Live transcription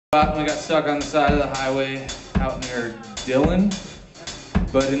We got stuck on the side of the highway out near Dillon,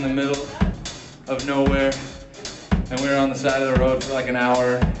 but in the middle of nowhere. And we were on the side of the road for like an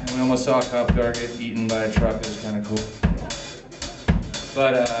hour, and we almost saw a cop car get eaten by a truck. It was kind of cool.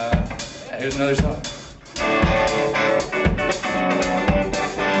 But here's another song.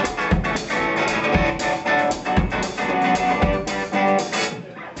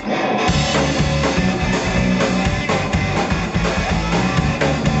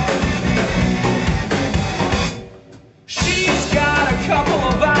 Couple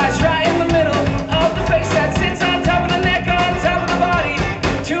of eyes right in the middle of the face that sits on top of the neck, on top of the body.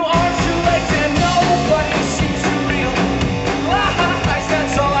 2 arms, 2 legs, and nobody seems too real. Lies,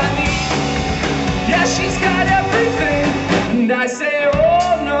 that's all I need. Yeah, she's got everything. And I say,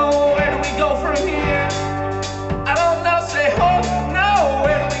 oh no, where do we go from here? I don't know, say, oh no,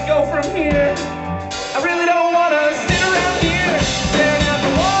 where do we go from here? I really don't want to sit around here staring at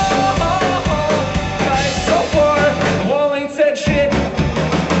the wall. Guys, so far, the wall ain't said shit.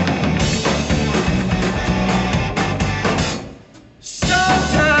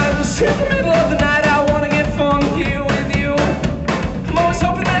 In the middle of the night, I wanna get funky with you. I'm always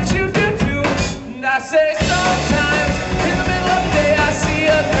hoping that you do too. And I say sometimes, in the middle of the day, I see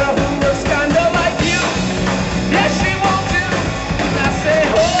a girl who looks kinda like you. Yeah, she won't do. And I say,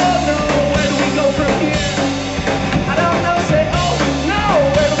 oh no, where do we go from here? I don't know, say, oh no,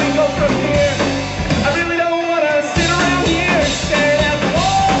 where do we go from here? I really don't wanna sit around here staring at the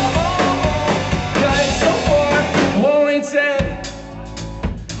wall. Cause so far, the wall ain't said.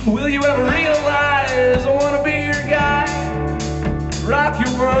 Will you ever realize I wanna be your guy? Rock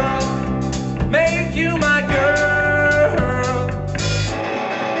your world, make you my girl.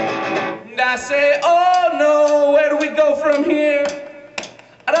 And I say, oh no, where do we go from here?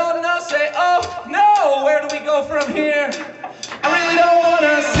 I don't know, say, oh no, where do we go from here? I really don't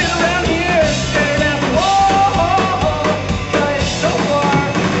wanna see